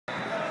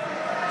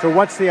So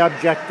what's the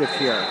objective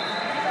here?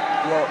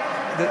 Well,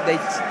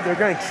 they're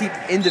going to keep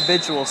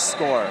individual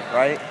score,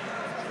 right?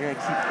 You're going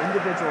to keep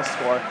individual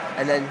score,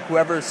 and then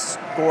whoever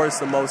scores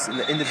the most in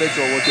the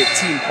individual will get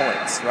team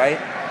points, right?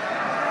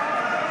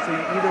 So you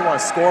either want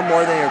to score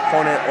more than your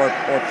opponent or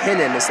pin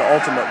him is the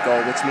ultimate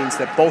goal, which means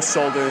that both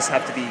shoulders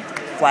have to be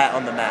flat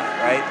on the mat,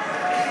 right?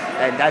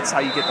 And that's how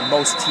you get the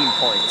most team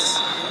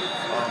points.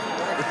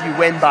 If you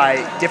win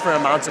by different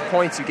amounts of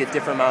points, you get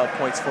different amount of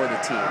points for the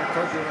team.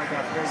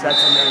 So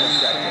that's the main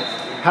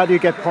objective. How do you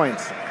get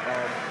points?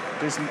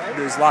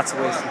 There's lots of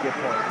ways to get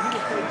points.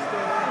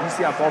 You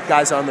see how both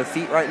guys are on their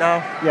feet right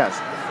now?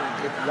 Yes.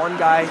 If one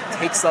guy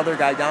takes the other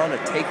guy down, a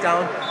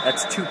takedown,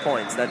 that's 2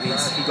 points. That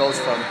means he goes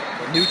from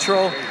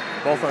neutral,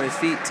 both on his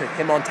feet, to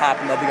him on top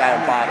and the other guy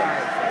on bottom.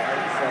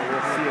 So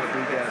we'll see if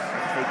we get a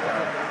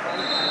takedown.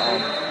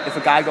 If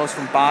a guy goes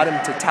from bottom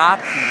to top,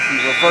 he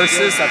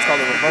reverses, that's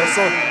called a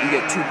reversal, you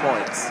get 2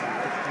 points.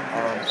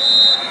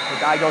 If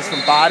a guy goes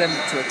from bottom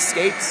to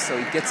escapes, so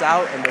he gets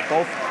out and they're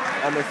both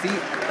on their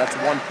feet, that's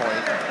 1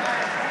 point.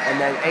 And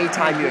then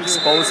anytime you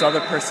expose the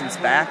other person's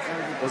back,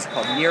 those are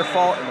called near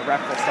fall, and the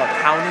ref will start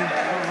counting,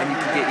 and you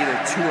can get either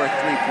 2 or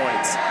 3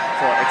 points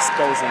for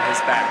exposing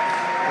his back.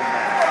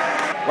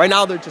 Right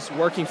now they're just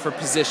working for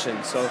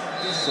position, so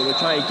they're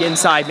trying to get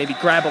inside, maybe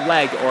grab a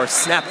leg, or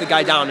snap the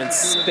guy down and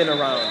spin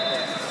around.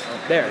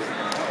 There.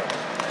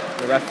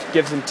 The ref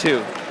gives him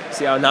 2.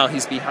 See how now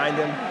he's behind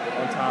him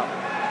on top.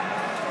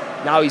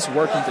 Now he's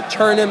working to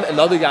turn him, and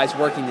the other guy's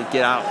working to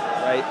get out,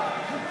 right?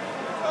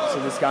 So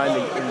this guy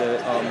in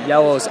the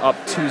yellow is up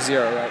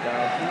 2-0 right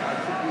now.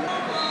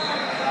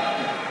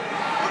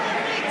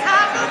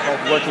 They're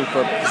both working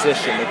for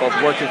position. They're both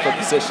working for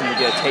position to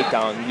get a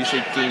takedown.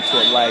 Usually getting to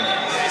a leg,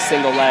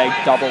 single leg,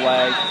 double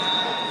leg,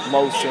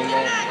 low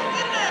single.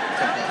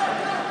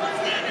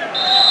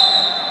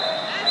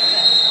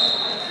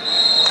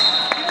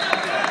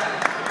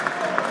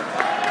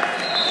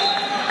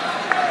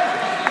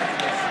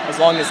 As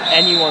long as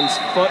anyone's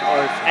foot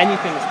or if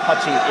anything is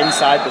touching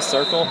inside the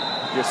circle,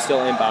 you're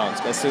still in bounds.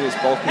 But as soon as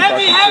both people are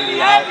completely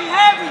out,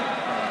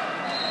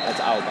 that's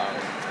out of bounds.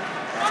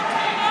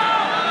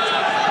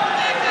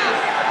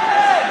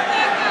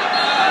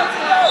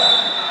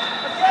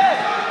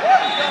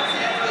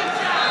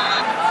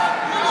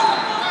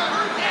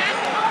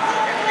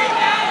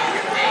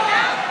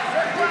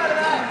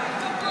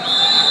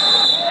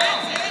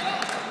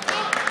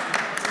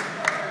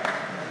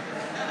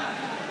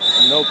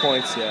 No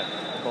points yet.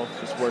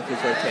 Both just working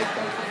for a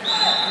takedown.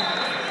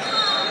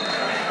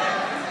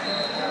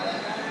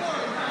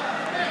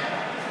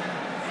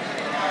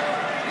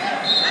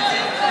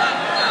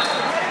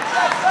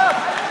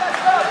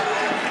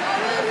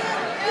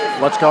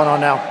 What's going on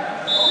now?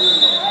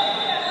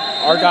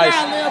 Our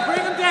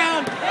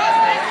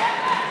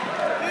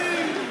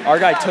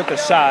guy took a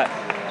shot,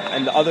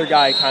 and the other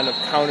guy kind of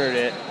countered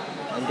it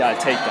and got a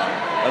takedown.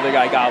 The other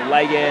guy got a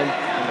leg in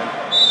and then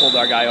pulled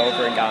our guy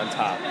over and got on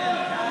top.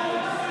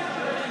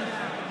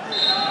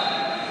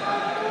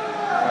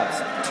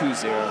 That's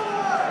 2-0.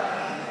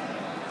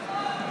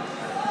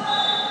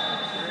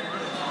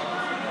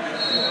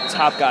 The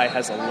top guy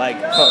has a leg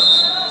hook,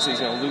 so he's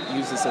going to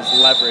use this as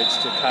leverage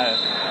to kind of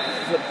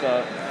flip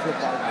our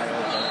guy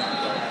over.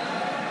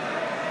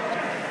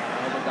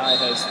 The other guy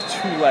has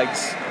 2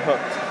 legs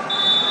hooked,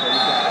 so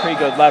he's got pretty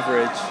good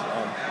leverage.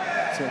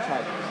 He's going to try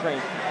to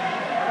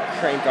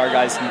crank our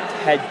guy's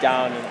head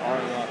down and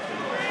arm up.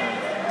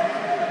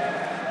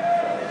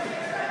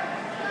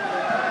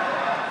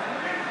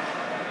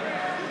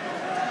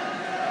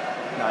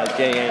 Not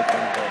getting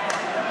anything, but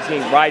he's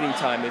getting riding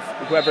time.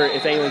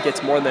 If anyone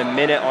gets more than a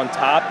minute on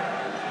top,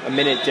 a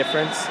minute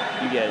difference,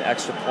 you get an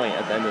extra point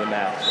at the end of the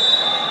match.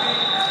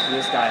 So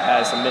this guy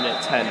has a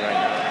minute 10 right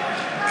now.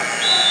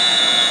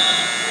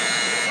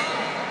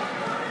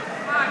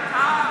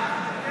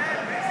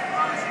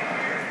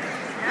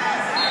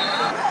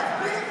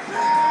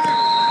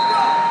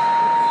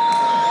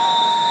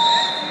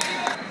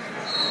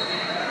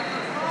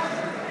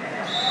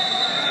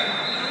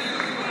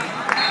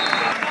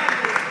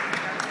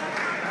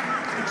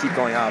 Keep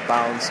going out of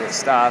bounds, so it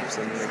stops,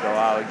 and then they go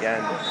out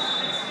again.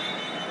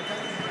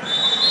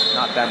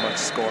 Not that much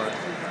scoring.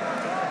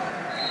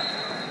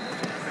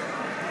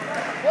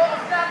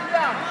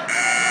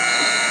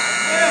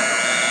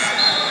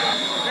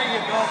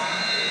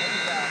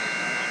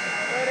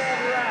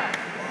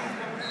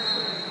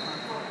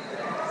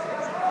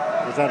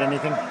 Was that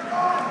anything?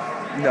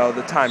 No,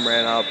 the time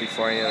ran out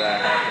before any of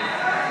that happened.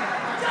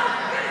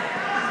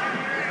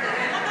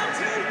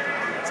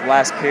 It's the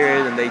last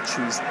period, and they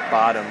choose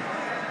bottom.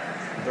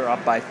 They're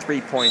up by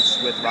 3 points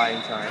with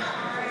riding time.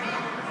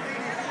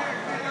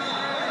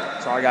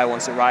 So our guy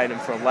wants to ride him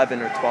for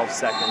 11 or 12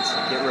 seconds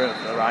to get rid of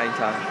the riding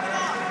time.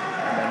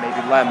 And then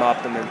maybe let him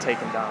up and then take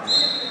him down.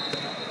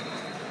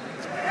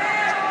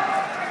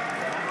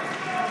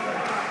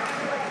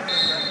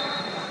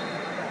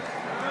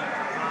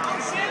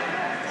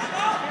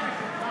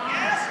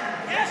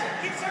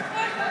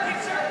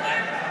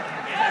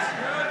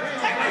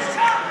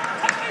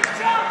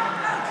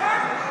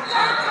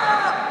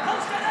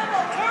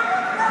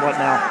 What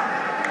now?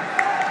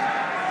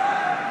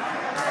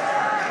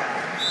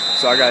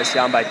 So our guy's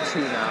down by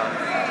 2 now.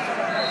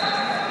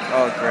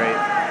 Oh, great.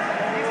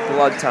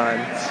 Blood time.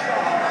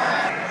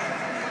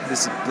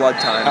 This is blood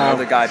time.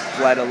 Another guy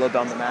bled a little bit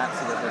on the mat,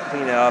 so they'll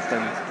clean it up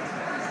and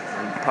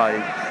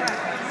probably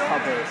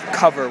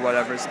cover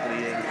whatever's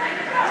bleeding.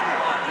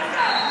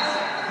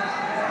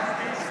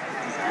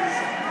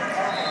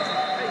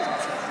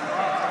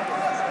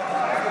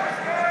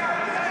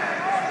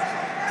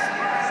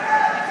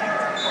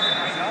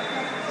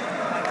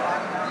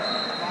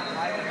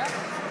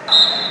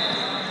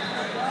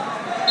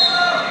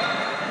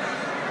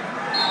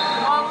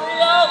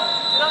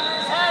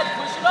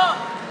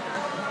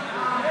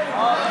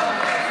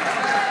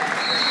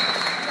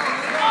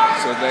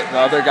 So the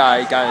other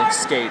guy got an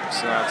escape,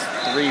 so that's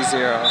 3-0.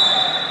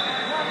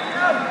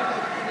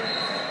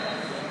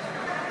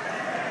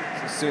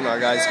 So soon our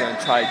guy's going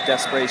to try a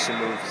desperation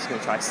move. He's going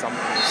to try something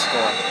to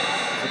score.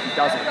 If he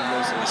doesn't, he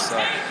loses. So.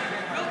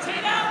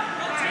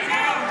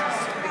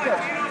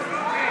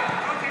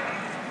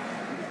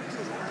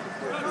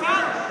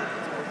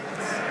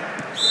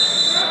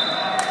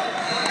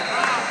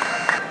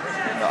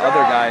 And the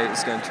other guy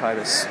is going to try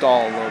to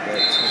stall a little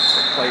bit,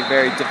 to play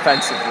very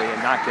defensively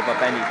and not give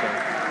up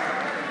anything.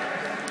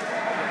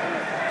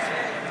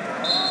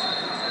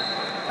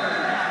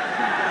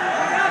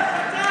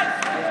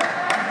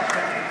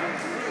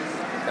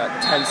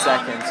 Got 10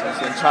 seconds, so he's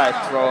going to try to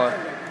throw a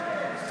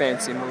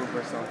fancy move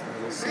or something.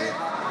 We'll see. And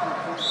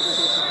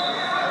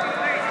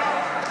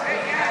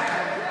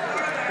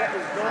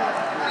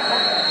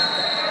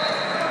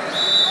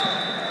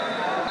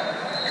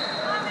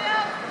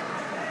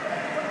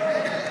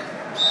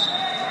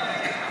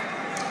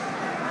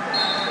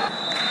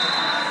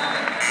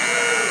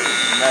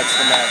that's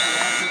the match.